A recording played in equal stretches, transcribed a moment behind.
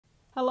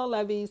Hello,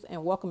 lovies,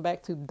 and welcome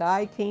back to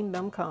Thy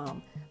Kingdom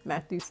Come,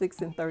 Matthew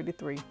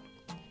 6:33.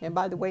 And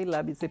by the way,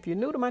 lovies, if you're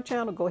new to my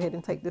channel, go ahead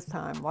and take this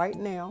time right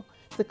now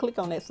to click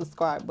on that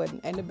subscribe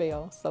button and the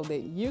bell so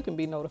that you can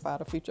be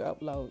notified of future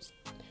uploads.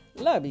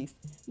 Lovies,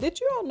 did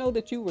you all know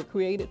that you were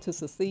created to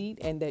succeed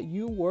and that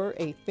you were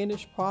a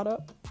finished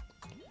product?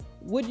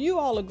 Would you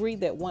all agree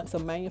that once a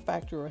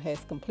manufacturer has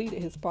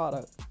completed his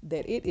product,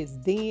 that it is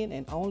then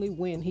and only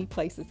when he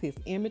places his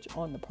image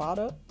on the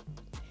product?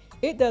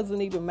 It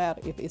doesn't even matter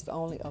if it's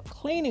only a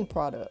cleaning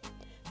product.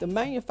 The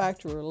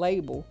manufacturer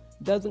label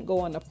doesn't go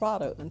on the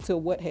product until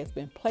what has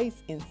been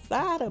placed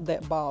inside of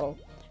that bottle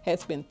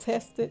has been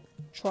tested,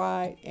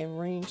 tried, and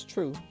rings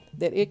true,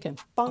 that it can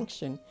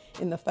function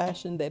in the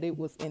fashion that it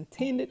was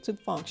intended to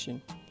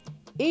function.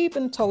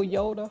 Even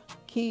Toyota,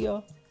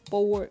 Kia,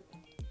 Ford,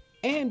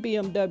 and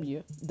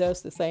BMW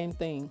does the same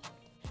thing.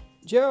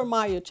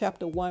 Jeremiah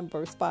chapter 1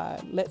 verse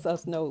 5 lets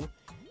us know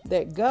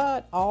that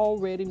God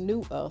already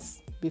knew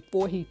us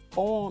before he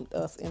formed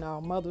us in our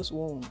mother's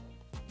womb.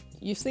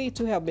 You see,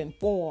 to have been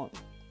formed,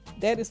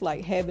 that is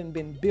like having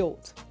been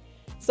built.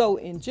 So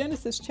in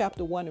Genesis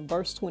chapter 1 and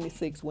verse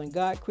 26, when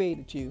God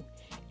created you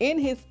in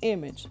his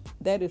image,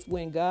 that is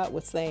when God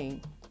was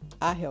saying,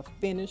 I have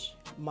finished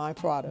my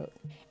product,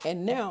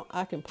 and now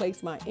I can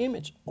place my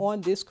image on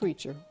this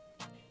creature.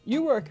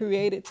 You were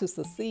created to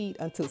succeed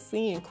until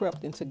sin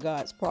crept into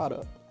God's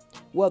product,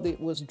 whether it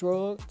was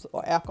drugs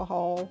or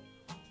alcohol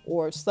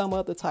or some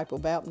other type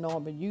of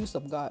abnormal use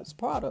of God's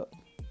product.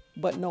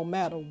 But no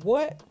matter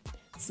what,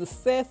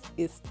 success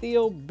is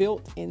still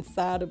built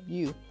inside of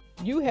you.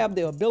 You have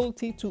the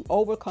ability to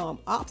overcome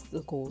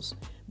obstacles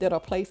that are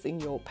placed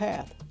in your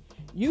path.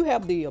 You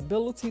have the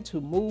ability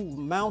to move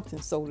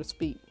mountains, so to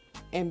speak.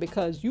 And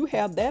because you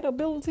have that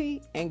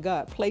ability and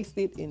God placed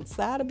it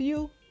inside of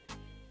you,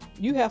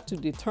 you have to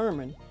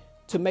determine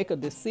to make a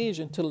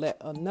decision to let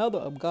another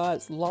of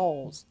God's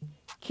laws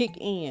kick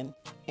in.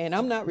 And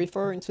I'm not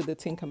referring to the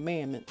 10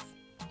 Commandments.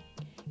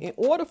 In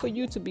order for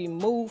you to be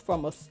moved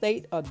from a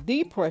state of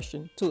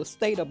depression to a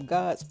state of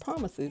God's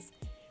promises,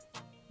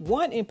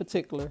 one in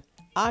particular,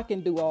 I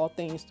can do all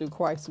things through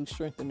Christ who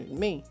strengthens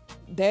me.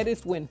 That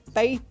is when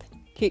faith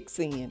kicks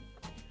in.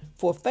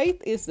 For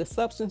faith is the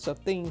substance of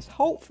things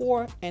hoped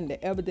for and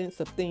the evidence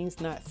of things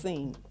not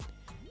seen.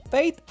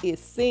 Faith is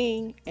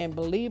seeing and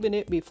believing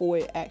it before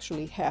it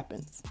actually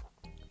happens.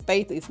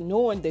 Faith is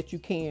knowing that you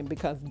can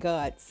because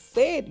God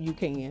said you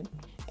can,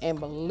 and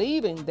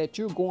believing that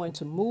you're going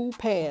to move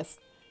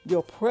past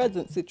your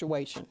present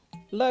situation.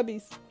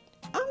 Lovies,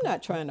 I'm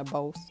not trying to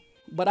boast,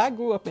 but I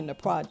grew up in the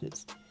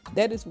projects.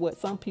 That is what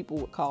some people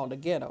would call the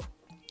ghetto.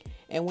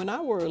 And when I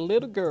was a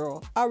little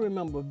girl, I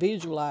remember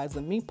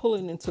visualizing me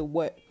pulling into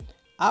what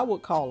I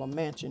would call a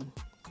mansion.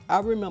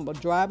 I remember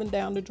driving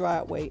down the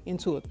driveway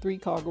into a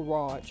 3-car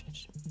garage,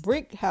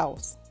 brick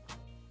house.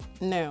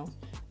 Now,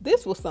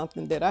 this was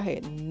something that I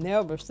had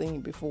never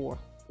seen before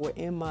or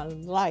in my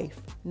life,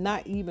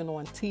 not even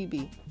on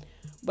TV.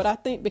 But I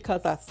think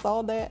because I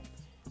saw that,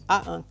 I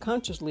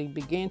unconsciously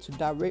began to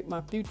direct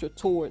my future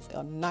towards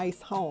a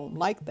nice home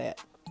like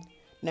that.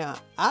 Now,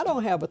 I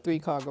don't have a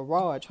 3-car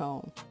garage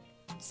home.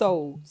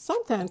 So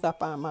sometimes I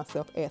find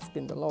myself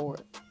asking the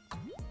Lord,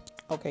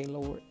 okay,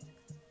 Lord,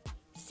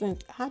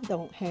 since I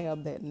don't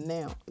have that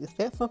now, is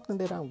that something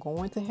that I'm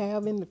going to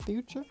have in the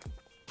future?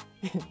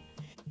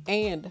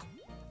 And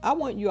I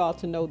want you all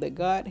to know that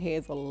God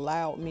has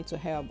allowed me to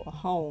have a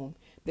home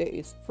that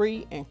is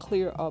free and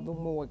clear of a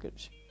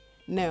mortgage.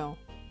 Now,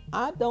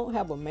 I don't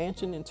have a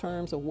mansion in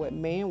terms of what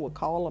man would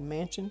call a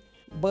mansion,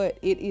 but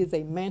it is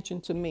a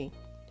mansion to me.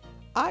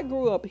 I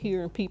grew up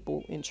hearing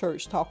people in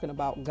church talking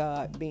about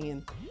God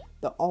being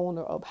the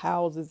owner of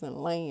houses and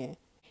land.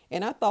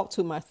 And I thought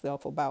to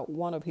myself about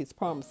one of his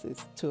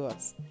promises to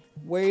us,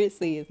 where it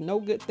says, no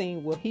good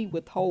thing will he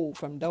withhold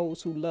from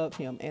those who love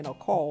him and are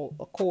called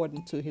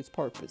according to his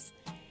purpose.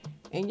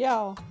 And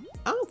y'all,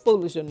 I'm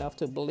foolish enough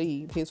to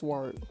believe his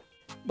word.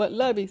 But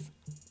lovies,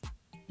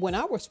 when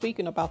I was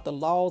speaking about the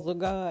laws of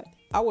God,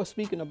 I was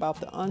speaking about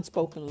the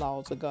unspoken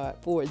laws of God.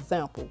 For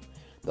example,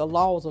 the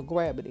laws of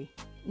gravity.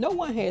 No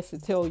one has to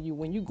tell you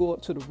when you go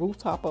up to the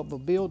rooftop of a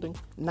building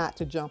not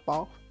to jump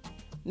off.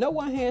 No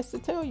one has to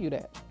tell you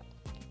that.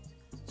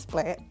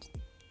 Splat.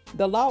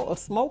 The law of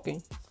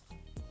smoking,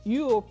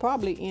 you will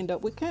probably end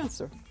up with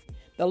cancer.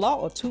 The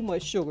law of too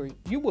much sugar,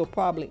 you will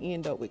probably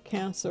end up with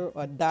cancer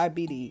or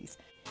diabetes.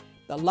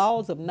 The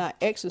laws of not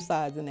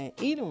exercising and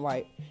eating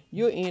right,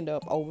 you'll end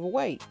up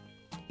overweight.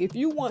 If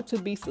you want to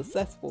be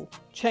successful,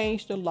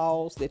 change the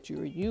laws that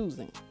you're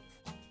using.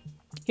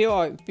 Here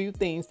are a few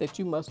things that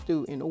you must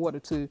do in order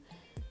to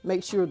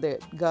make sure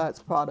that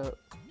God's product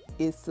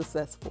is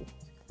successful.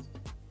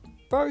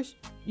 First,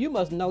 you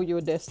must know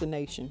your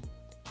destination.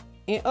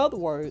 In other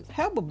words,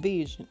 have a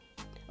vision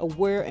of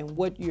where and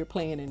what you're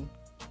planning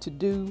to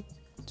do,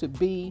 to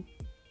be,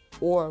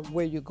 or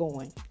where you're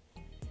going.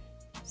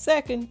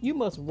 Second, you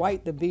must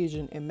write the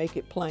vision and make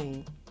it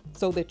plain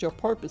so that your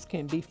purpose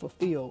can be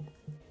fulfilled.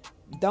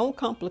 Don't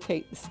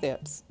complicate the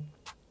steps.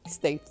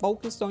 Stay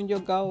focused on your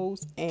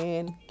goals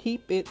and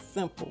keep it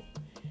simple.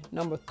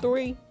 Number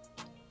 3,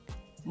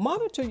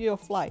 monitor your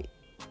flight.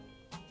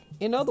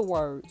 In other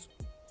words,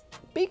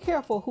 be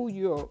careful who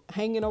you're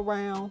hanging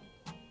around,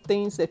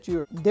 things that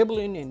you're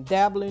dibbling and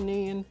dabbling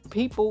in,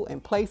 people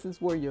and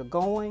places where you're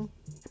going,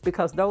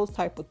 because those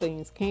type of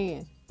things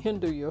can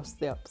hinder your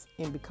steps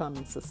in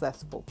becoming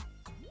successful.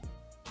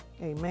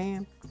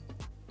 Amen.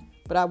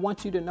 But I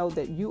want you to know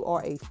that you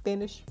are a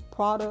finished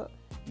product.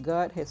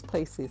 God has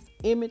placed his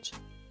image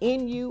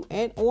in you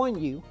and on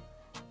you,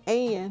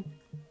 and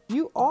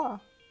you are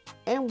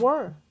and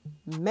were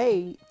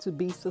made to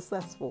be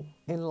successful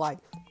in life,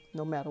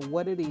 no matter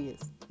what it is.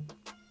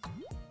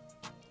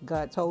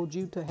 God told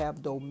you to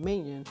have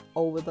dominion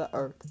over the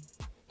earth.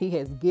 He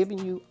has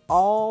given you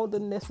all the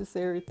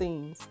necessary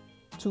things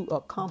to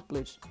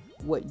accomplish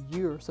what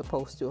you're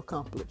supposed to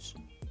accomplish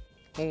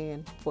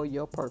and for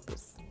your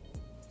purpose.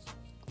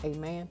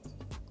 Amen.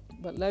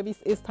 But lovies,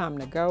 it's time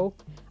to go.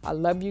 I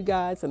love you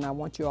guys, and I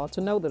want you all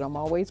to know that I'm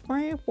always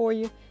praying for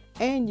you.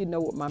 And you know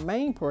what my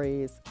main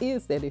prayer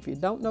is that if you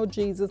don't know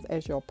Jesus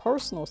as your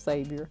personal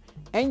Savior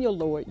and your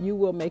Lord, you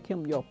will make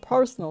him your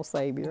personal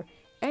Savior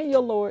and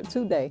your Lord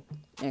today,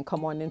 and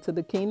come on into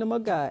the kingdom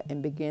of God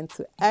and begin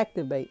to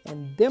activate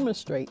and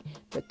demonstrate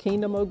the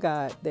kingdom of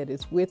God that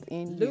is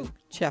within you. Luke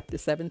chapter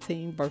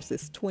 17,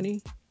 verses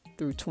 20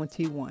 through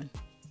 21.